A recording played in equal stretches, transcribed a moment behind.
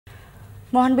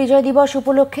মহান বিজয় দিবস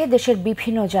উপলক্ষে দেশের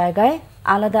বিভিন্ন জায়গায়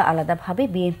আলাদা আলাদাভাবে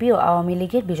বিএনপি ও আওয়ামী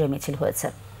লীগের বিজয় মিছিল হয়েছে।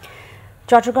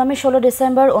 চট্টগ্রামে 16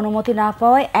 ডিসেম্বর অনুমতি না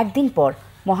পাওয়ায় একদিন পর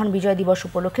মহান বিজয় দিবস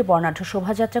উপলক্ষে বর্ণাঢ্য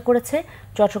শোভাযাত্রা করেছে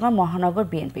চট্টগ্রাম মহানগর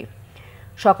বিএনপি।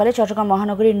 সকালে চট্টগ্রাম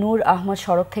মহানগরীর নূর আহমদ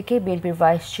সড়ক থেকে বিএনপির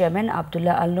ভাইস চেয়ারম্যান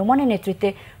আব্দুল্লাহ আল নোমানের নেতৃত্বে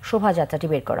শোভাযাত্রাটি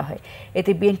বের করা হয়।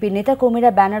 এতে বিএনপির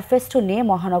নেতাকর্মীরা ব্যানার ফেস্টুন নিয়ে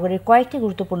মহানগরীর কয়েকটি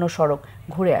গুরুত্বপূর্ণ সড়ক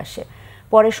ঘুরে আসে।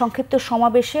 পরে সংক্ষিপ্ত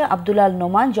সমাবেশে আব্দুল্লাহ আল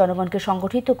নোমান জনগণকে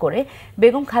সংগঠিত করে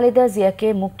বেগম খালেদা জিয়াকে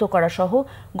মুক্ত করা সহ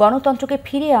গণতন্ত্রকে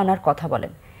ফিরিয়ে আনার কথা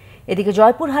বলেন। এদিকে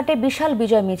জয়পুরহাটে বিশাল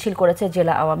বিজয় মিছিল করেছে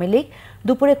জেলা আওয়ামী লীগ।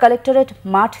 দুপুরে কালেক্টরেট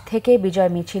মাঠ থেকে বিজয়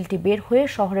মিছিলটি বের হয়ে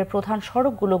শহরের প্রধান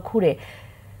সড়কগুলো ঘুরে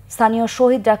স্থানীয়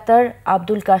শহীদ ডাক্তার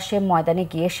আব্দুল কাশেম ময়দানে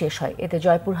গিয়ে শেষ হয়। এতে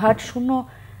জয়পুরহাট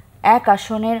 01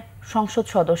 আসনের সংসদ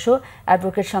সদস্য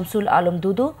অ্যাডভোকেট শামসুল আলম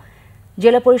দুদু,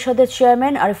 জেলা পরিষদের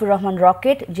চেয়ারম্যান আরিফুর রহমান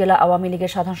রকেট, জেলা আওয়ামী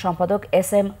লীগের সাধারণ সম্পাদক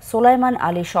SM সোলাইমান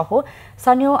আলী সহ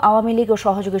স্থানীয় আওয়ামী লীগ ও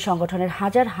সহযোগী সংগঠনের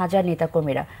হাজার হাজার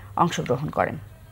নেতাকর্মীরা অংশগ্রহণ করেন।